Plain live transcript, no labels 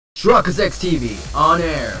Truckers X TV on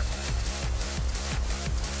air.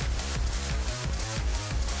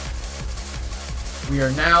 We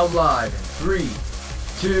are now live in 3,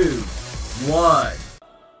 2, 1.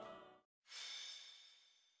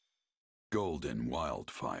 Golden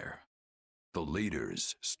Wildfire, the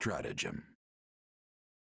leader's stratagem.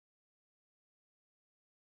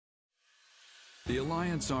 The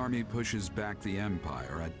Alliance army pushes back the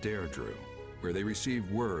Empire at Deirdre, where they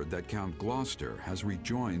receive word that Count Gloucester has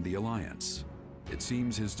rejoined the Alliance. It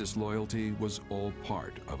seems his disloyalty was all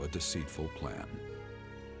part of a deceitful plan.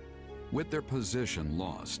 With their position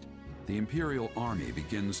lost, the Imperial army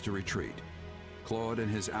begins to retreat. Claude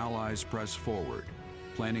and his allies press forward,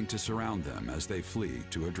 planning to surround them as they flee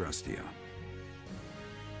to Adrestia.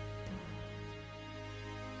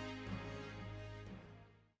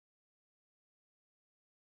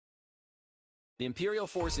 The Imperial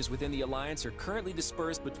forces within the Alliance are currently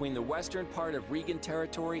dispersed between the western part of Regan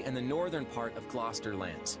territory and the northern part of Gloucester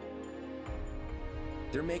lands.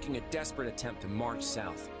 They're making a desperate attempt to march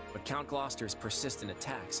south, but Count Gloucester's persistent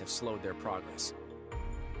attacks have slowed their progress.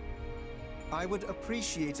 I would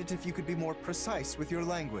appreciate it if you could be more precise with your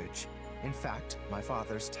language. In fact, my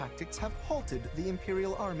father's tactics have halted the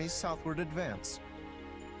Imperial Army's southward advance.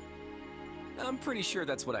 I'm pretty sure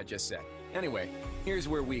that's what I just said. Anyway, here's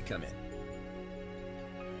where we come in.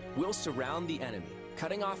 We'll surround the enemy,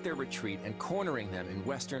 cutting off their retreat and cornering them in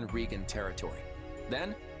western Regan territory.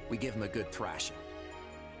 Then, we give them a good thrashing.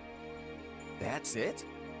 That's it?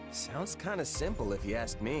 Sounds kinda simple if you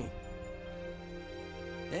ask me.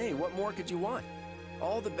 Hey, what more could you want?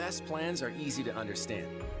 All the best plans are easy to understand.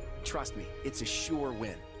 Trust me, it's a sure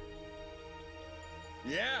win.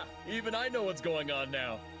 Yeah, even I know what's going on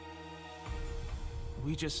now.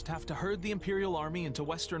 We just have to herd the Imperial Army into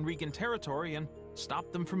western Regan territory and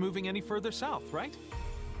stop them from moving any further south, right?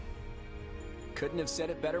 Couldn't have said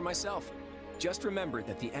it better myself. Just remember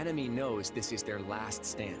that the enemy knows this is their last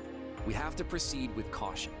stand. We have to proceed with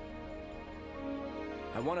caution.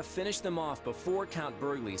 I want to finish them off before Count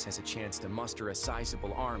Burgleys has a chance to muster a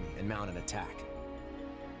sizable army and mount an attack.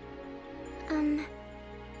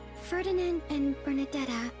 Ferdinand and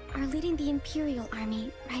Bernadetta are leading the Imperial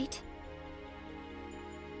Army, right?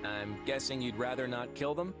 I'm guessing you'd rather not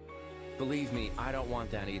kill them? Believe me, I don't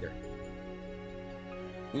want that either.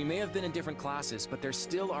 We may have been in different classes, but they're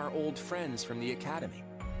still our old friends from the Academy.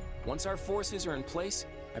 Once our forces are in place,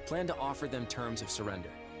 I plan to offer them terms of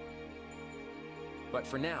surrender. But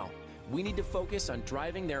for now, we need to focus on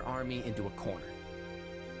driving their army into a corner.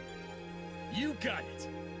 You got it!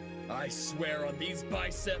 I swear on these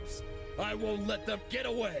biceps, I won't let them get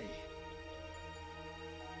away!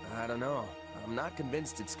 I don't know. I'm not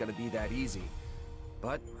convinced it's gonna be that easy.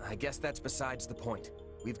 But I guess that's besides the point.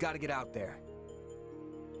 We've got to get out there.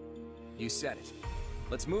 You said it.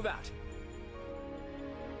 Let's move out.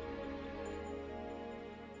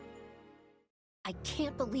 I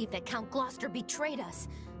can't believe that Count Gloucester betrayed us.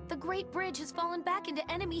 The Great Bridge has fallen back into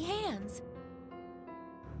enemy hands.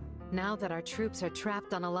 Now that our troops are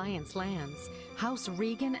trapped on Alliance lands, House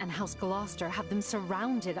Regan and House Gloucester have them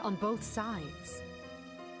surrounded on both sides.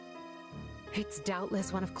 It's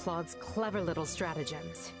doubtless one of Claude's clever little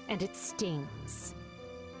stratagems, and it stings.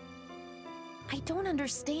 I don't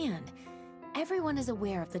understand. Everyone is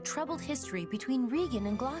aware of the troubled history between Regan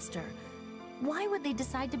and Gloucester. Why would they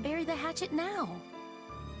decide to bury the hatchet now?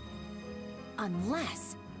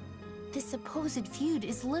 Unless this supposed feud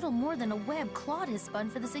is little more than a web Claude has spun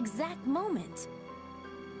for this exact moment.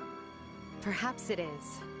 Perhaps it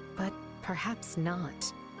is, but perhaps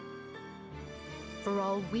not. For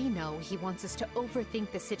all we know, he wants us to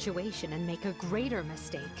overthink the situation and make a greater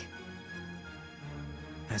mistake.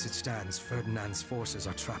 As it stands, Ferdinand's forces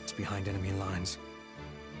are trapped behind enemy lines.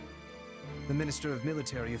 The Minister of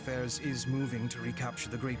Military Affairs is moving to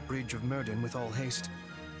recapture the Great Bridge of Myrddin with all haste.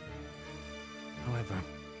 However,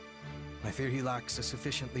 I fear he lacks a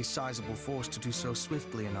sufficiently sizable force to do so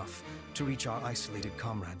swiftly enough to reach our isolated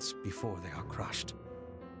comrades before they are crushed.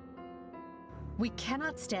 We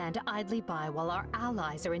cannot stand idly by while our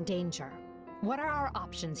allies are in danger. What are our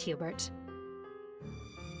options, Hubert?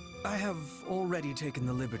 I have already taken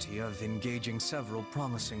the liberty of engaging several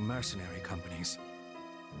promising mercenary companies.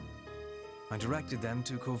 I directed them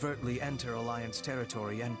to covertly enter Alliance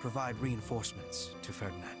territory and provide reinforcements to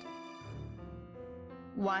Ferdinand.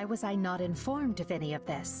 Why was I not informed of any of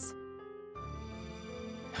this?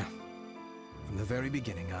 From the very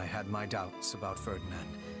beginning, I had my doubts about Ferdinand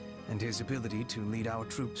and his ability to lead our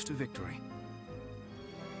troops to victory.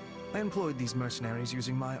 I employed these mercenaries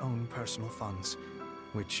using my own personal funds,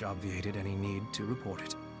 which obviated any need to report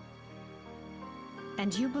it.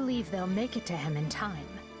 And you believe they'll make it to him in time?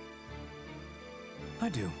 I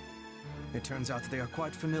do. It turns out that they are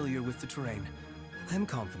quite familiar with the terrain. I am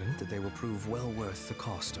confident that they will prove well worth the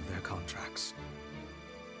cost of their contracts.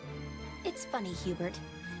 It's funny, Hubert,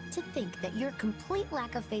 to think that your complete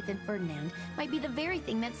lack of faith in Ferdinand might be the very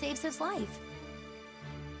thing that saves his life.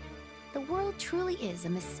 The world truly is a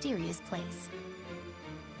mysterious place.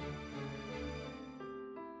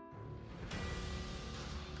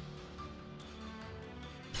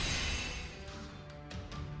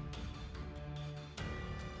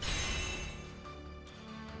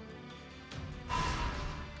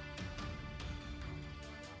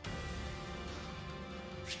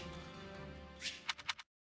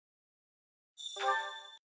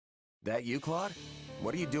 That you, Claude?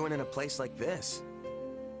 What are you doing in a place like this?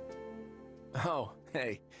 Oh,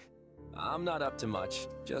 hey. I'm not up to much.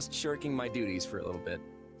 Just shirking my duties for a little bit.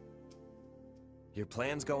 Your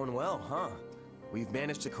plan's going well, huh? We've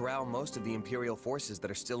managed to corral most of the Imperial forces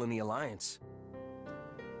that are still in the Alliance.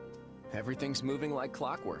 Everything's moving like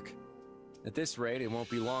clockwork. At this rate, it won't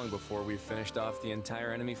be long before we've finished off the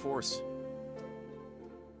entire enemy force.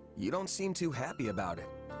 You don't seem too happy about it.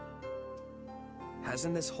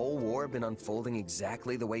 Hasn't this whole war been unfolding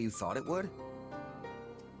exactly the way you thought it would?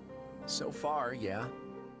 So far, yeah.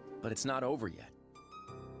 But it's not over yet.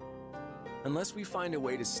 Unless we find a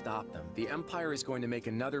way to stop them, the Empire is going to make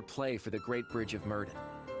another play for the Great Bridge of Murden.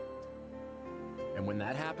 And when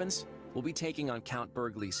that happens, we'll be taking on Count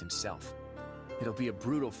Bergliez himself. It'll be a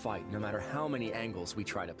brutal fight, no matter how many angles we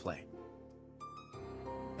try to play.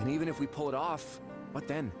 And even if we pull it off, what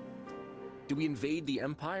then? Do we invade the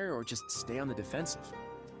Empire or just stay on the defensive?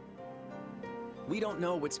 We don't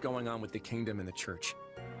know what's going on with the Kingdom and the Church,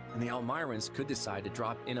 and the Almirans could decide to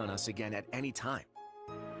drop in on us again at any time.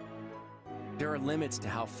 There are limits to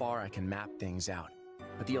how far I can map things out,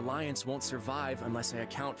 but the Alliance won't survive unless I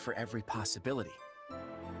account for every possibility.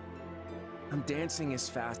 I'm dancing as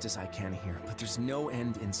fast as I can here, but there's no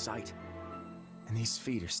end in sight, and these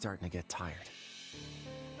feet are starting to get tired.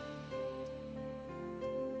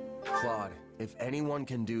 Claude, if anyone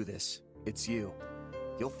can do this, it's you.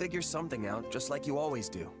 You'll figure something out, just like you always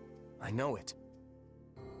do. I know it.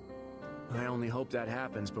 I only hope that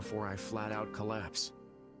happens before I flat out collapse.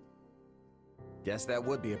 Guess that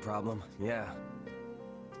would be a problem, yeah.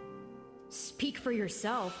 Speak for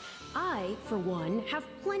yourself. I, for one, have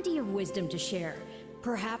plenty of wisdom to share.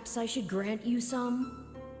 Perhaps I should grant you some?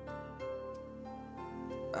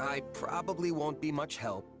 I probably won't be much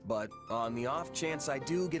help, but on the off chance I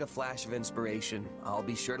do get a flash of inspiration, I'll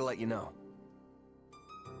be sure to let you know.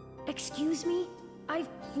 Excuse me? I've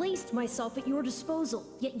placed myself at your disposal,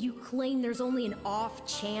 yet you claim there's only an off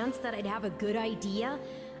chance that I'd have a good idea?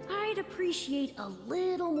 I'd appreciate a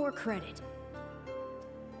little more credit.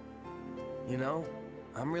 You know,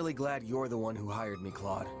 I'm really glad you're the one who hired me,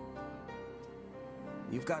 Claude.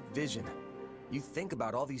 You've got vision. You think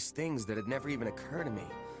about all these things that had never even occurred to me.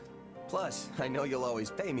 Plus, I know you'll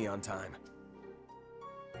always pay me on time.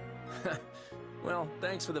 Well,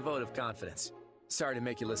 thanks for the vote of confidence. Sorry to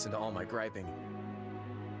make you listen to all my griping.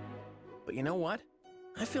 But you know what?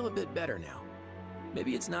 I feel a bit better now.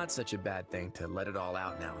 Maybe it's not such a bad thing to let it all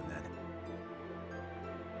out now and then.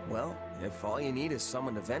 Well, if all you need is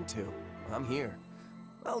someone to vent to, I'm here.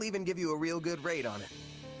 I'll even give you a real good rate on it.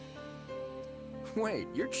 Wait,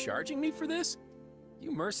 you're charging me for this?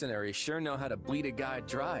 You mercenaries sure know how to bleed a guy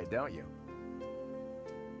dry, don't you?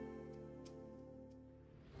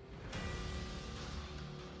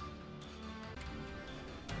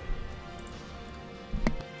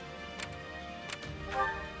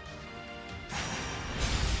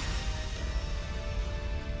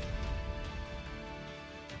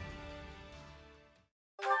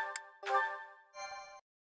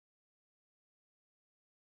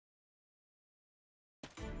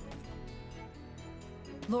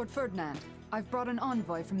 Lord Ferdinand, I've brought an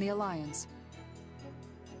envoy from the Alliance.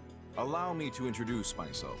 Allow me to introduce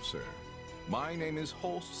myself, sir. My name is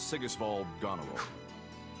Holst Sigisvald Goneril.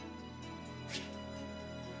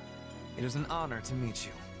 It is an honor to meet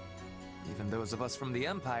you. Even those of us from the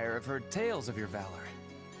Empire have heard tales of your valor.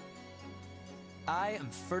 I am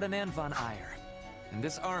Ferdinand von Eyre, and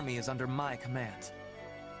this army is under my command.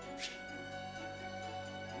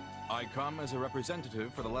 I come as a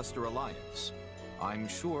representative for the Leicester Alliance. I'm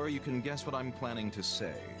sure you can guess what I'm planning to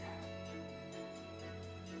say.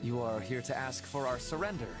 You are here to ask for our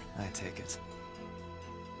surrender, I take it.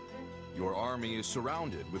 Your army is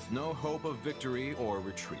surrounded with no hope of victory or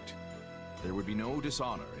retreat. There would be no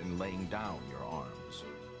dishonor in laying down your arms.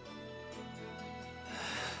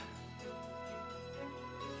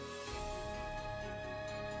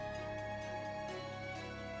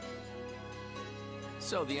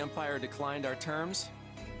 So the Empire declined our terms?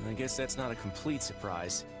 I guess that's not a complete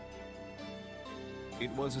surprise.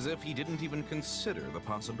 It was as if he didn't even consider the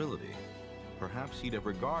possibility. Perhaps he'd have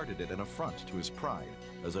regarded it an affront to his pride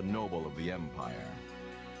as a noble of the Empire.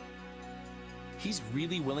 He's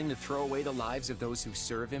really willing to throw away the lives of those who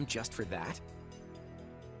serve him just for that?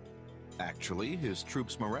 Actually, his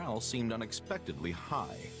troops' morale seemed unexpectedly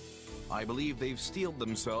high. I believe they've steeled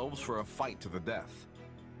themselves for a fight to the death.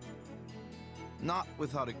 Not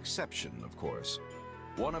without exception, of course.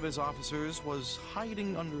 One of his officers was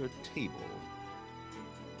hiding under a table.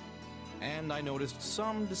 And I noticed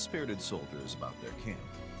some dispirited soldiers about their camp.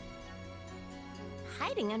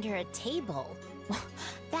 Hiding under a table?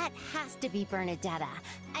 That has to be Bernadetta.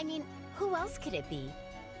 I mean, who else could it be?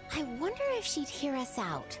 I wonder if she'd hear us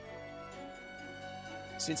out.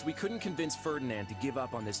 Since we couldn't convince Ferdinand to give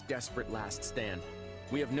up on this desperate last stand,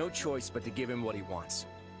 we have no choice but to give him what he wants.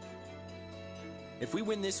 If we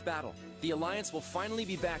win this battle, the Alliance will finally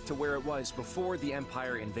be back to where it was before the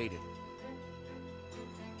Empire invaded.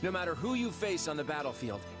 No matter who you face on the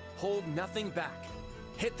battlefield, hold nothing back.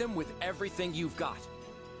 Hit them with everything you've got.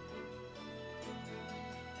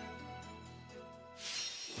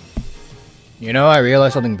 You know, I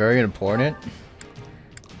realized something very important.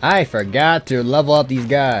 I forgot to level up these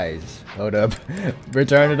guys. Hold up.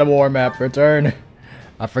 Return to the war map. Return.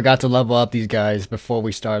 I forgot to level up these guys before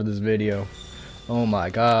we started this video. Oh my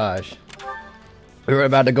gosh. We were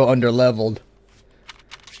about to go under leveled.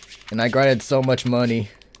 And I grinded so much money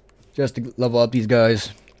just to level up these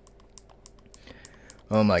guys.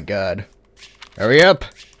 Oh my god. Hurry up!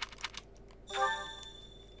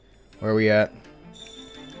 Where are we at?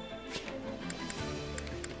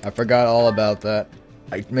 I forgot all about that.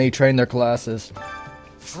 I may train their classes.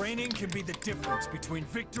 Training can be the difference between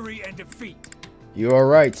victory and defeat. You are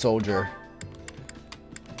right, soldier.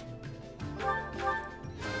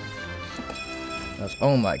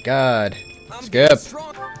 Oh my god. Skip.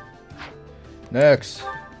 Next.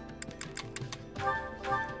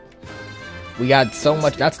 We got so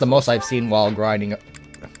much. That's the most I've seen while grinding.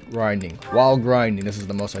 While grinding, this is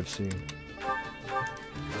the most I've seen.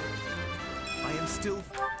 I am still.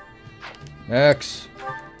 Next.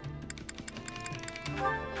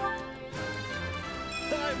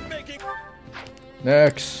 I'm making.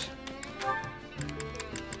 Next.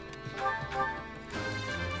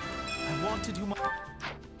 I want to do my.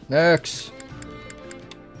 Next.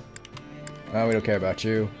 Oh, we don't care about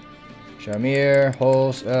you. Shamir,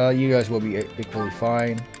 Host, you guys will be equally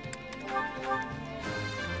fine.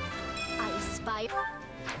 I spy.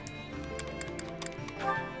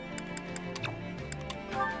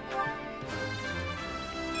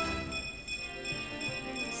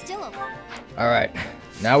 Still a... Alright.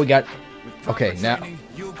 Now we got... Okay, now...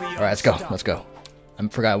 Alright, let's go. Let's go. I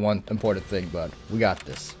forgot one important thing, but we got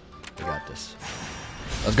this. We got this.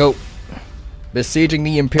 Let's go. Besieging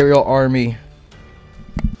the Imperial army.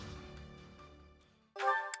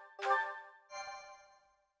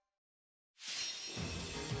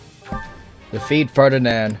 Defeat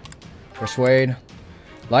Ferdinand. Persuade.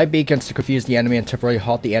 Light beacons to confuse the enemy and temporarily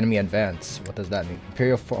halt the enemy advance. What does that mean?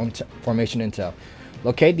 Imperial formation intel.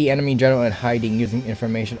 Locate the enemy general in hiding using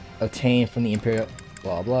information obtained from the Imperial...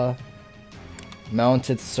 Blah blah.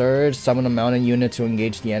 Mounted surge. Summon a mounted unit to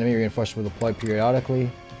engage the enemy. Reinforcements will deploy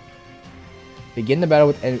periodically. Begin the battle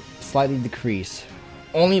with a slightly decrease.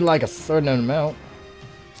 Only like a certain amount.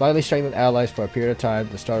 Slightly strengthen allies for a period of time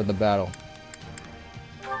at the start of the battle.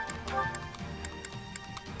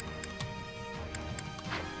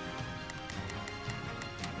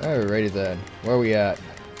 Alrighty then. Where are we at?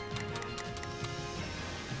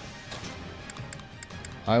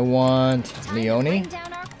 I want Leonie.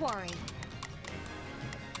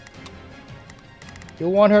 You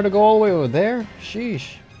want her to go all the way over there?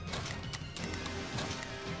 Sheesh.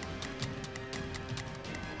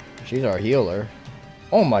 She's our healer.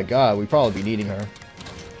 Oh my god, we'd probably be needing her.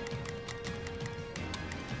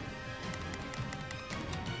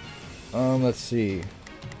 Let's see.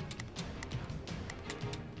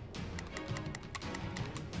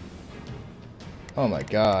 Oh my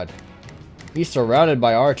god. He's surrounded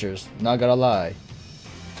by archers, not gonna lie.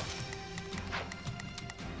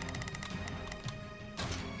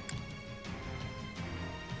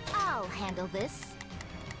 I'll handle this.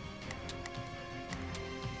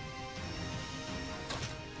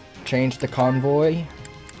 Change the convoy.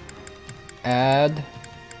 Add.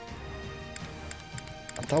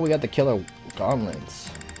 I thought we got the killer gauntlets.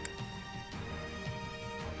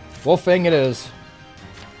 Wolfang it is.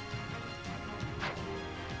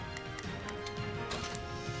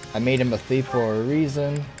 I made him a thief for a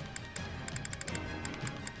reason.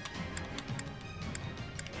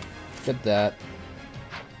 Get that.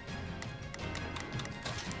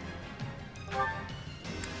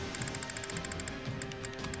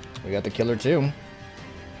 We got the killer too.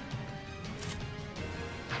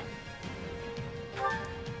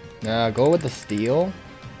 Nah, go with the steel.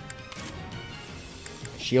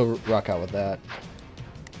 She'll rock out with that.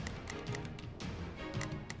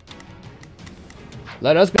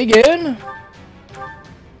 Let us begin!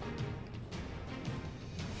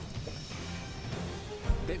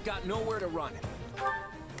 They've got nowhere to run.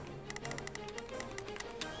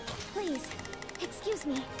 Please, excuse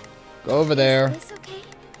me. Go over there. Is this okay?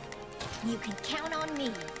 You can count on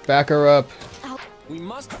me. Back her up. We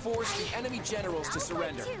must force the enemy generals to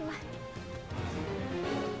surrender.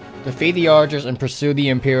 Defeat the archers and pursue the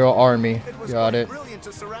Imperial army. Got it. Brilliant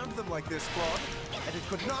to surround them like this, Claude. And it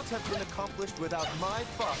could not have been accomplished without my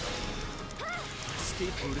father.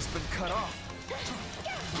 Escape route has been cut off.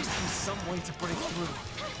 Must be some way to break through.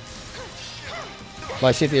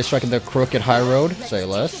 Lysithea is striking the crooked high road. Say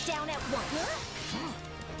less.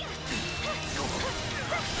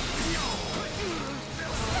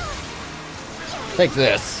 Take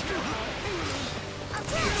this.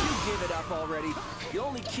 You give it up already. You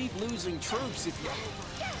only keep losing troops if you...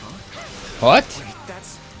 What? Wait,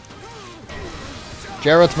 that's...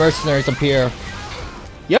 Gerald's mercenaries appear.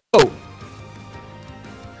 Yo!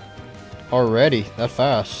 Already, that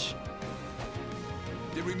fast.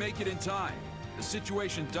 Did we make it in time? The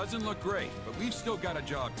situation doesn't look great, but we've still got a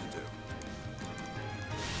job to do.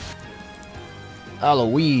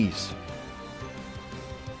 Eloise.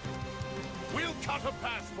 We'll cut a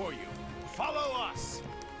path for you. Follow us.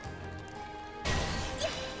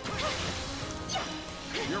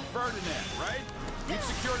 You're Ferdinand, right? We've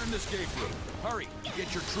secured an escape route. Hurry,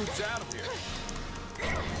 get your troops out of here.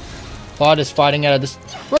 Claude is fighting out of this.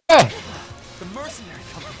 The mercenary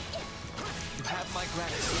company. You have my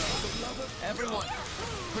gratitude. Everyone,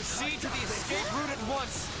 proceed to the escape route at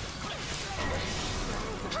once.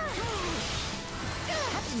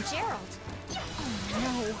 Captain Gerald. Oh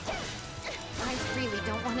no. I really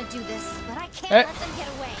don't want to do this, but I can't let them get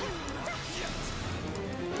away.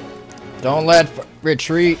 Don't let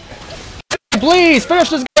retreat. Please finish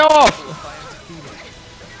this guy off.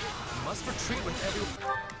 Must retreat with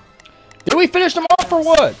everyone. Did we finish them off or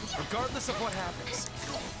what? Regardless of what happens.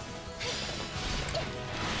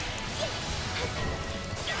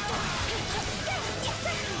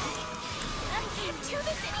 I can't do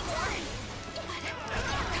this anymore.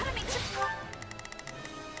 Gotta make sure.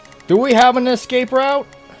 Do we have an escape route?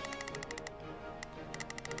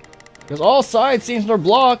 Because all sides seems they're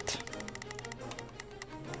blocked.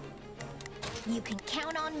 You can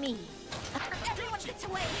count on me. Everyone gets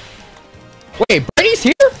away. Wait, Brady's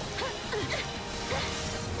here?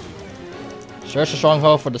 Search the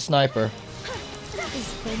stronghold for the sniper.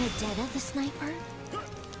 Is Benedetta the sniper?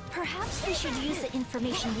 Perhaps we should use the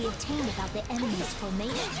information we obtained about the enemy's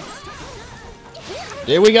formations.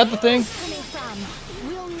 Did we got the thing? Coming from?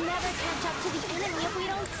 We'll never catch up to the enemy if we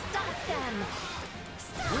don't stop them.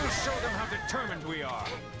 We'll show them how determined we are.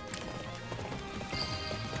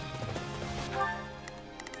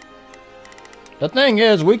 The thing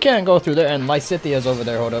is, we can't go through there, and Lysithea's over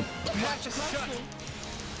there. Hold up.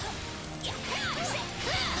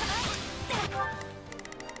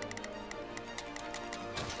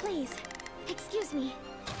 Please, excuse me.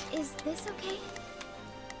 Is this okay?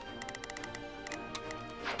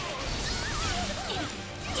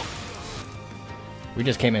 We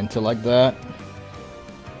just came into like that.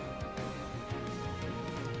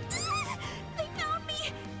 They found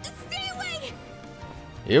me! Stay away!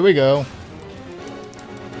 Here we go.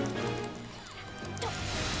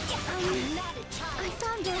 I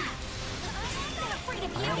found her.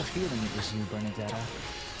 I had a feeling it was you, Bernadetta.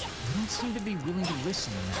 You don't seem to be willing to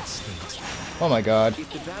listen in that state. Oh my god. If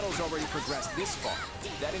the battle's already progressed this far,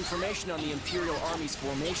 that information on the Imperial Army's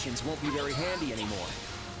formations won't be very handy anymore.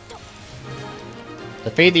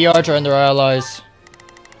 Defeat the archer and their allies.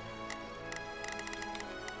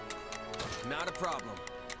 Not a problem.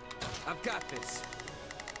 I've got this.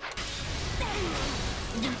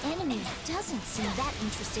 The enemy doesn't seem that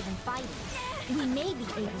interested in fighting. We may be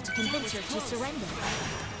able to convince her to surrender.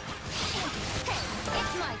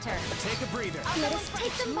 It's my turn. Take a breather. Let us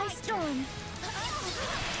take them by storm.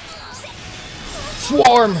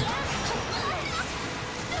 Swarm!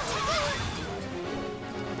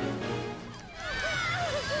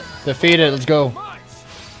 Defeat it, let's go.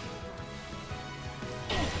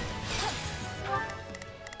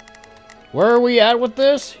 Where are we at with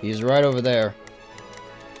this? He's right over there.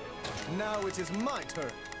 Now it is my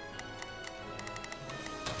turn.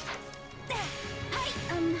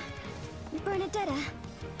 Bernadetta,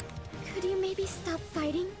 maybe stop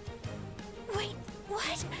fighting? Wait,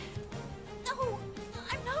 what? No,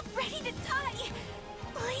 I'm not ready to die.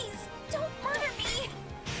 Please, don't murder me.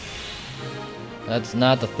 That's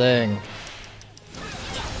not the thing.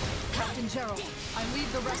 Captain Gerald, I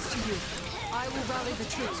leave the rest to you. I will rally the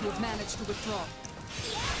troops who have managed to withdraw.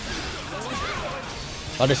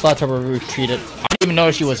 I just thought her retreated. I didn't even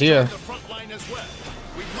know she was here.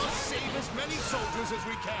 We must save as many soldiers as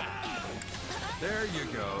we can. There you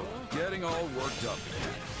go, getting all worked up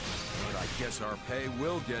again. But I guess our pay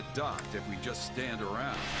will get docked if we just stand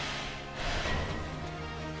around.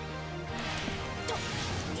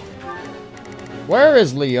 Where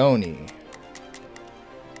is Leone?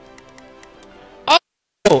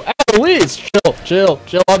 Oh, Eloise!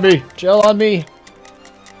 Chill on me. Chill on me.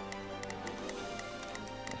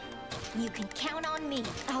 You can count on me.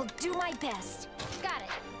 I'll do my best. Got it.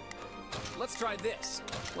 Let's try this.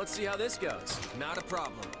 Let's see how this goes. Not a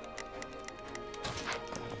problem.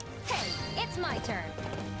 Hey, it's my turn.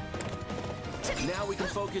 Now we can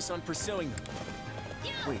focus on pursuing them.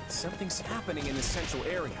 Wait, something's happening in the central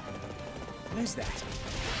area. What is that?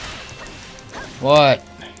 What?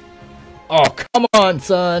 Oh, come on,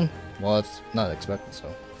 son. Well, it's not expected,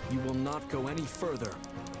 so. You will not go any further.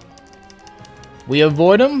 We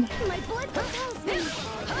avoid him? My blood propels me.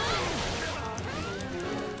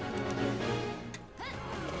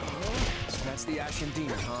 So that's the Ashen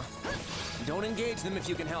Demon, huh? Don't engage them if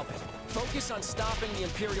you can help it. Focus on stopping the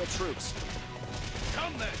Imperial troops.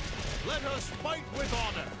 Come then, let us fight with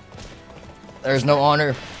honor. There's no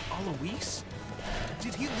honor. Alois?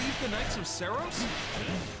 Did he leave the Knights of Seros?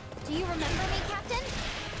 Do you remember me, Captain?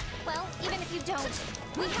 Well, even if you don't,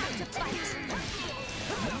 we have to fight.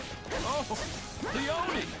 Oh,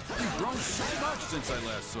 Leone! You've grown so much since I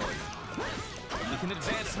last saw you. We can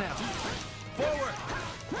advance now. Forward!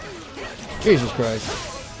 Jesus Christ.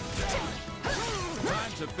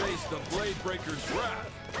 Time to face the Blade Breaker's wrath.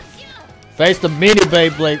 Face the mini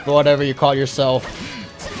Beyblade, whatever you call yourself.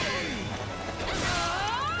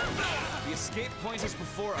 The escape point is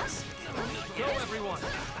before us. Go, everyone.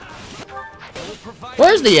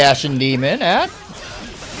 Where's the Ashen Demon at?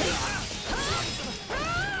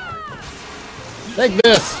 Take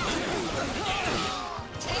this.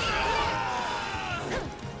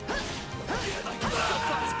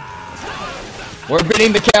 We're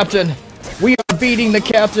beating the captain. We are beating the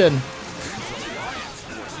captain.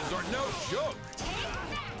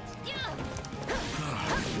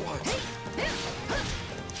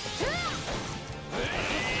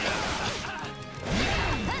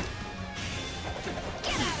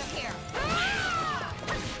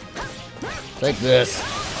 Take this.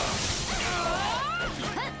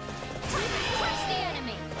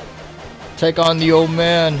 Take on the old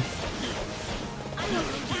man.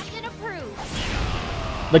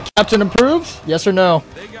 The captain approves? Yes or no?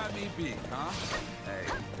 They got me beat, huh? Hey,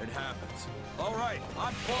 it happens. All right,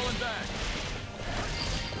 I'm falling back.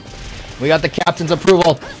 We got the captain's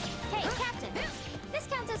approval. Hey, Captain. This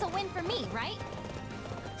counts as a win for me, right?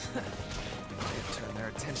 Turn their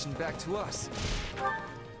attention back to us.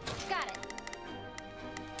 Got it.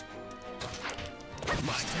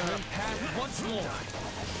 My turn path once more.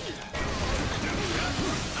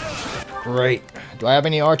 Great. Do I have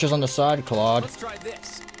any archers on the side, Claude? Let's try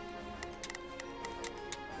this.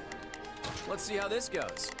 Let's see how this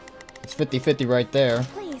goes. It's 50-50 right there.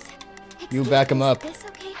 Please. You back him up. Is this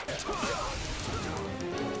okay?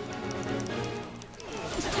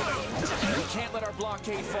 We can't let our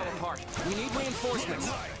blockade fall apart. We need reinforcements.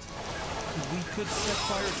 We could set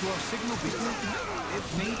fire to our signal beacon. It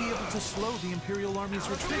may be able to slow the Imperial Army's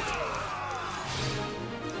retreat.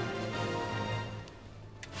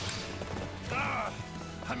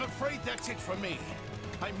 I'm afraid that's it for me.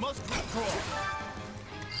 I must withdraw.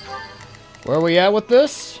 Where are we at with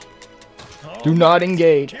this? Do not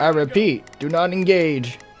engage. I repeat, do not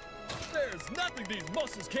engage. There's nothing these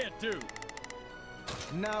muscles can't do.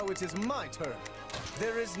 Now it is my turn.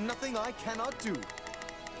 There is nothing I cannot do.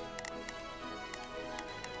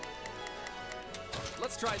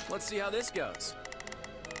 Let's see how this goes.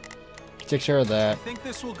 Take care of that. I think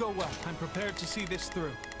this will go well. I'm prepared to see this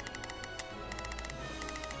through.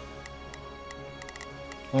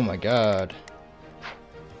 Oh my god.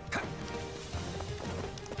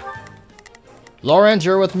 Lawrence,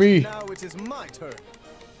 you're with me. Now it is my turn.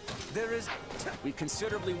 There is... We've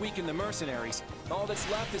considerably weakened the mercenaries. All that's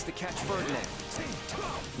left is to catch Ferdinand.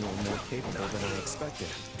 You're more capable than I expected.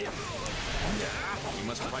 We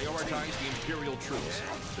must prioritize the Imperial troops.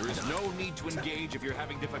 There is no need to engage if you're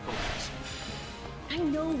having difficulties. I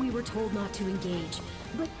know we were told not to engage,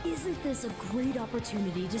 but isn't this a great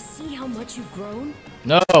opportunity to see how much you've grown?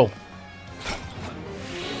 No.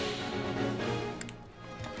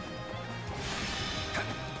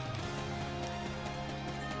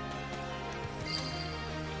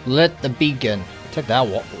 Lit the beacon. It took that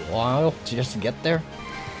while to just get there.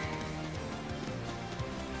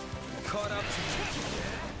 Caught up to me,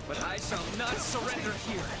 but I shall not surrender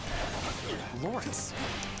here. Lawrence,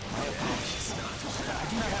 my apologies. I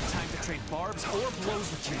do not have time to trade barbs or blows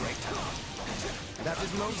with you right now. That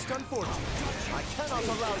is most unfortunate. I cannot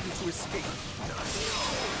allow you to escape.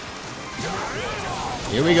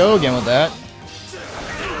 Here we go again with that.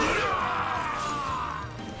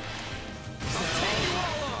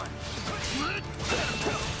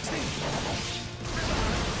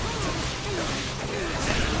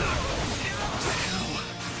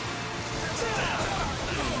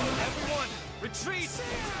 Everyone, retreat!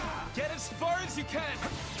 Get as far as you can!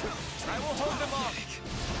 I will hold them off!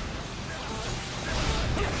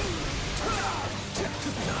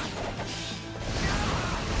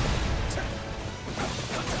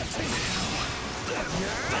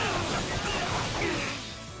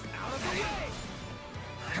 Out of the way!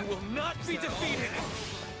 I will not be defeated!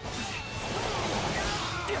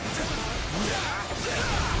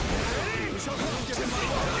 We shall not give him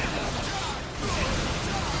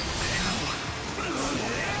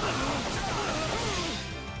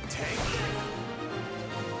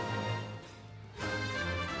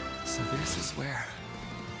So this is where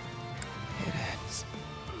it ends.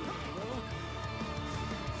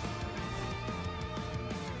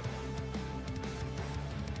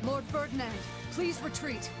 Lord Ferdinand, please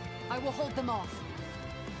retreat. I will hold them off.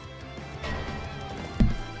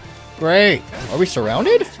 Great. Are we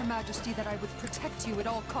surrounded? Her Majesty that I would protect you at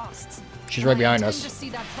all costs. She's right behind us. I intend to see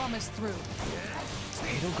that promise through.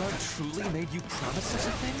 Edelgard truly made you promise such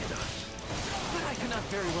a thing? But I cannot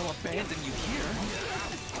very well abandon you here.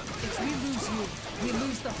 If we lose you, we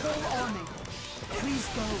lose the whole army. Please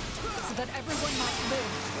go, so that everyone might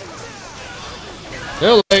live.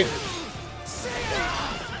 Still late.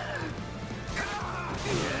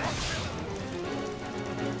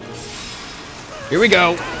 Here we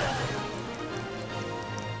go.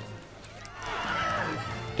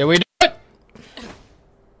 Did we do it?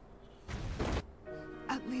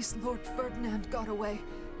 At least Lord Ferdinand got away.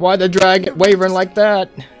 Why the dragon wavering like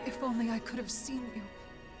that? If only I could have seen you.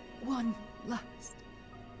 One last.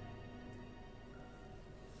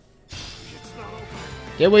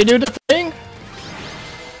 Did we do the thing?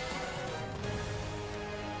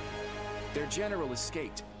 Their general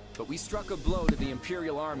escaped, but we struck a blow to the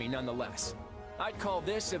Imperial army nonetheless. I'd call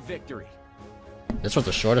this a victory. This was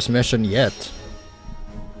the shortest mission yet.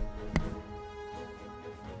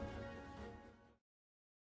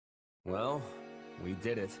 Well, we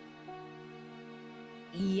did it.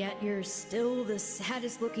 Yet you're still the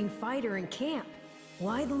saddest looking fighter in camp.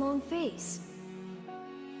 Why the long face?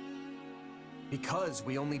 Because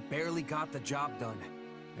we only barely got the job done.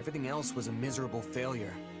 Everything else was a miserable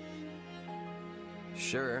failure.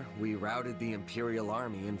 Sure, we routed the Imperial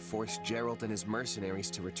army and forced Geralt and his mercenaries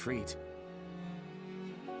to retreat.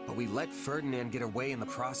 But we let Ferdinand get away in the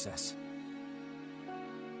process.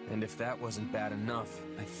 And if that wasn't bad enough,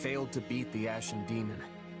 I failed to beat the Ashen Demon.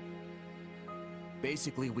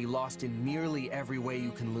 Basically, we lost in nearly every way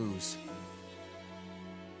you can lose.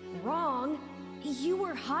 Wrong. You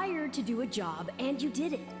were hired to do a job, and you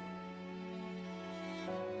did it.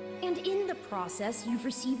 And in the process, you've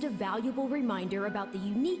received a valuable reminder about the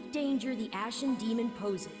unique danger the Ashen Demon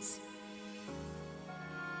poses.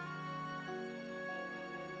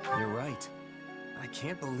 You're right. I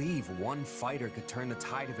can't believe one fighter could turn the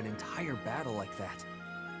tide of an entire battle like that.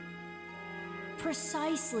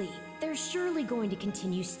 Precisely. They're surely going to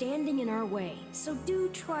continue standing in our way, so do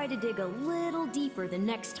try to dig a little deeper the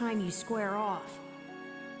next time you square off.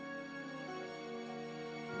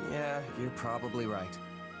 Yeah, you're probably right.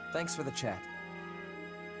 Thanks for the chat.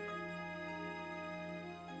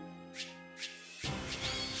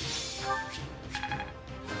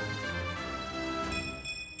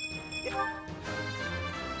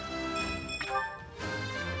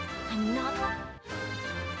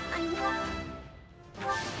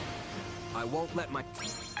 I won't let my...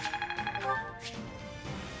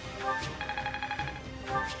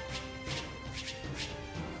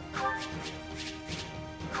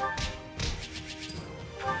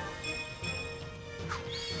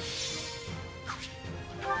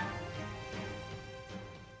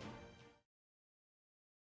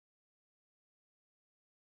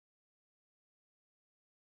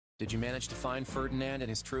 Did you manage to find Ferdinand and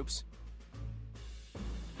his troops?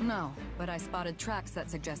 No, but I spotted tracks that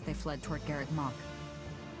suggest they fled toward Garreg Mach.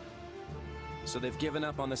 So they've given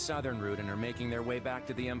up on the southern route and are making their way back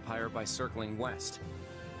to the Empire by circling west.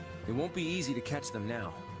 It won't be easy to catch them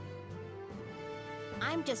now.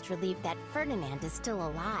 I'm just relieved that Ferdinand is still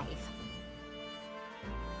alive.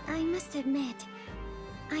 I must admit,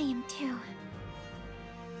 I am too.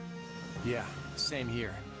 Yeah, same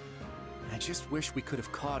here. I just wish we could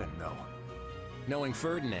have caught him, though. Knowing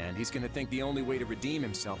Ferdinand, he's gonna think the only way to redeem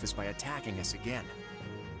himself is by attacking us again.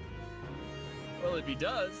 Well, if he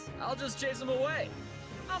does, I'll just chase him away.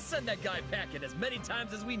 I'll send that guy packing as many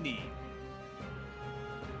times as we need.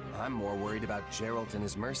 I'm more worried about Geralt and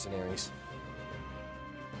his mercenaries.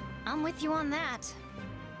 I'm with you on that.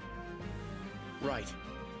 Right.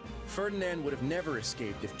 Ferdinand would have never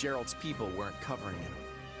escaped if Geralt's people weren't covering him.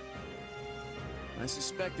 I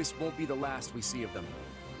suspect this won't be the last we see of them.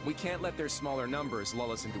 We can't let their smaller numbers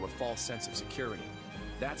lull us into a false sense of security.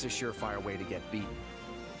 That's a surefire way to get beaten.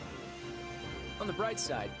 On the bright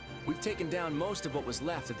side, we've taken down most of what was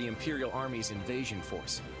left of the Imperial Army's invasion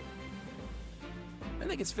force. I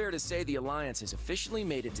think it's fair to say the Alliance has officially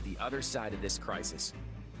made it to the other side of this crisis.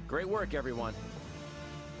 Great work, everyone.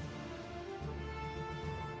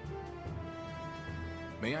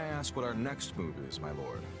 May I ask what our next move is, my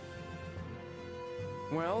lord?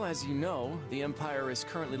 Well, as you know, the Empire is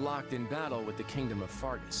currently locked in battle with the Kingdom of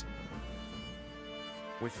Fargus.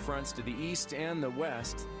 With fronts to the east and the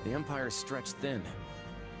west, the Empire is stretched thin.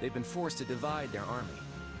 They've been forced to divide their army.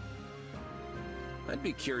 I'd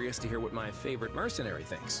be curious to hear what my favorite mercenary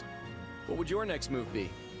thinks. What would your next move be?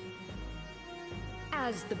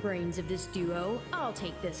 As the brains of this duo, I'll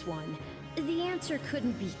take this one. The answer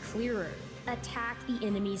couldn't be clearer. Attack the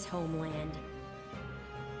enemy's homeland.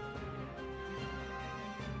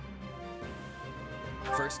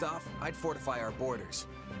 First off, I'd fortify our borders.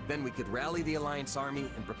 Then we could rally the Alliance army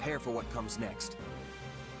and prepare for what comes next.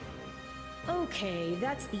 Okay,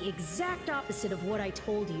 that's the exact opposite of what I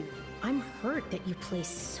told you. I'm hurt that you place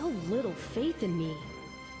so little faith in me.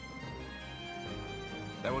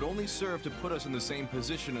 That would only serve to put us in the same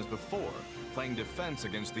position as before, playing defense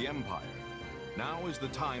against the Empire. Now is the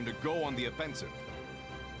time to go on the offensive.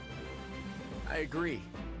 I agree.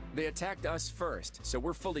 They attacked us first, so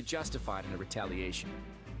we're fully justified in a retaliation.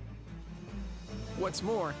 What's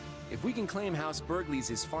more, if we can claim House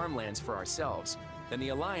Burgleys' farmlands for ourselves, then the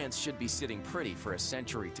Alliance should be sitting pretty for a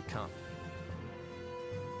century to come.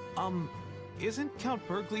 Isn't Count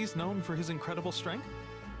Burgleys known for his incredible strength?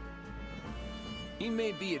 He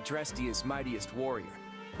may be Adrestia's mightiest warrior,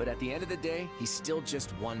 but at the end of the day, he's still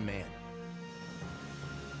just one man.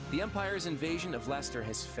 The Empire's invasion of Leicester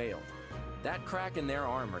has failed. That crack in their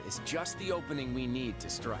armor is just the opening we need to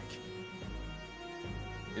strike.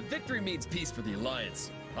 If victory means peace for the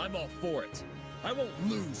Alliance, I'm all for it. I won't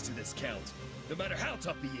lose to this Count, no matter how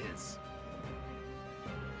tough he is.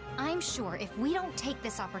 I'm sure if we don't take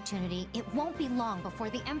this opportunity, it won't be long before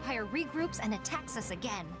the Empire regroups and attacks us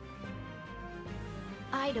again.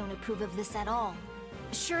 I don't approve of this at all.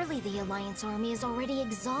 Surely the Alliance army is already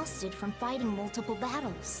exhausted from fighting multiple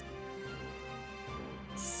battles.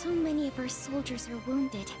 So many of our soldiers are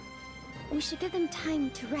wounded. We should give them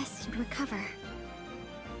time to rest and recover.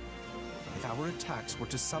 If our attacks were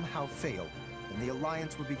to somehow fail, then the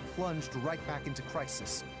Alliance would be plunged right back into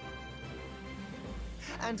crisis.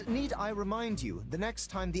 And need I remind you, the next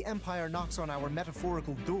time the Empire knocks on our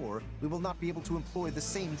metaphorical door, we will not be able to employ the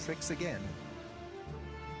same tricks again.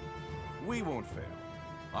 We won't fail.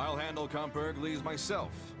 I'll handle Count Burgleys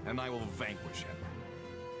myself, and I will vanquish him.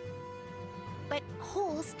 But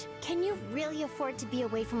Holst, can you really afford to be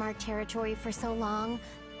away from our territory for so long?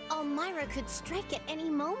 Elmira could strike at any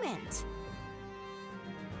moment.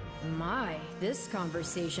 My, this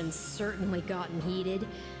conversation's certainly gotten heated.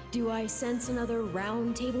 Do I sense another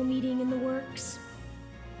round table meeting in the works?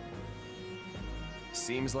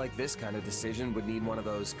 Seems like this kind of decision would need one of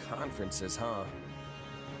those conferences, huh?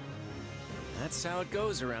 That's how it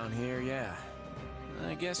goes around here, yeah.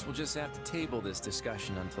 I guess we'll just have to table this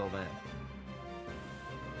discussion until then.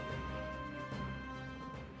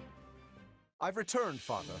 I've returned,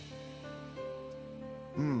 Father.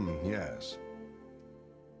 Yes.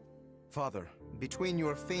 Father, between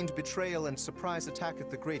your feigned betrayal and surprise attack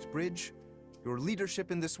at the Great Bridge, your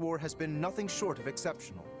leadership in this war has been nothing short of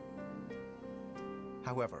exceptional.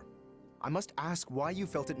 However, I must ask why you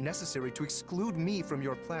felt it necessary to exclude me from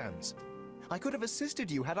your plans. I could have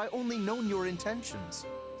assisted you had I only known your intentions.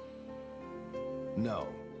 No.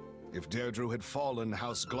 If Deirdre had fallen,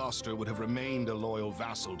 House Gloucester would have remained a loyal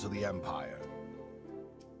vassal to the Empire.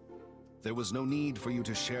 There was no need for you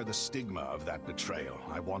to share the stigma of that betrayal.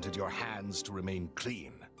 I wanted your hands to remain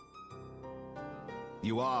clean.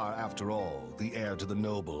 You are, after all, the heir to the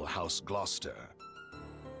noble House Gloucester.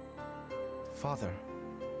 Father.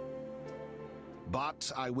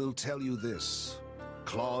 But I will tell you this.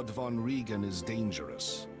 Claude von Riegen is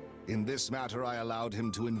dangerous. In this matter, I allowed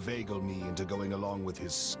him to inveigle me into going along with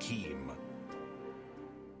his scheme.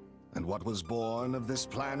 And what was born of this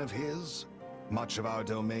plan of his? Much of our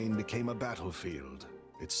domain became a battlefield,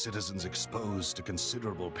 its citizens exposed to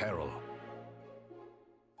considerable peril.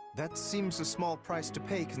 That seems a small price to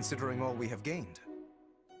pay considering all we have gained.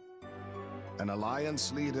 An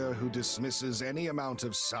alliance leader who dismisses any amount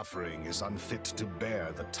of suffering is unfit to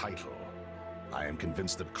bear the title. I am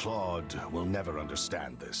convinced that Claude will never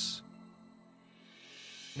understand this.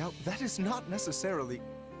 Now, that is not necessarily...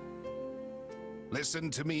 Listen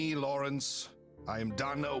to me, Lawrence. I am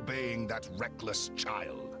done obeying that reckless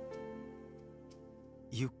child.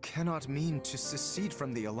 You cannot mean to secede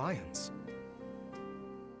from the Alliance.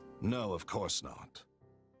 No, of course not.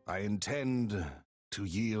 I intend to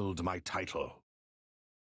yield my title.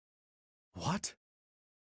 What?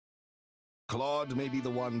 Claude may be the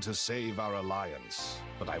one to save our alliance,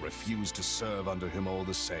 but I refuse to serve under him all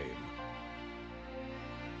the same.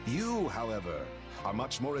 You, however, are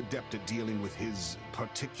much more adept at dealing with his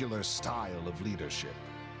particular style of leadership.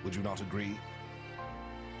 Would you not agree?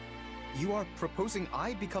 You are proposing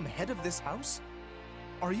I become head of this house?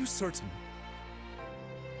 Are you certain?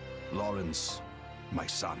 Lawrence, my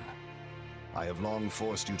son, I have long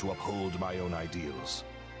forced you to uphold my own ideals.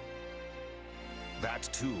 That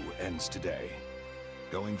too ends today.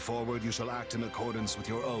 Going forward, you shall act in accordance with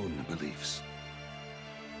your own beliefs.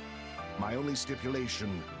 My only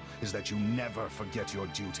stipulation is that you never forget your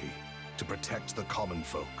duty to protect the common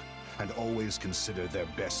folk and always consider their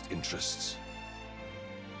best interests.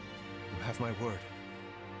 You have my word.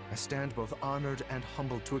 I stand both honored and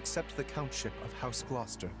humbled to accept the countship of House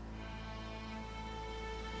Gloucester.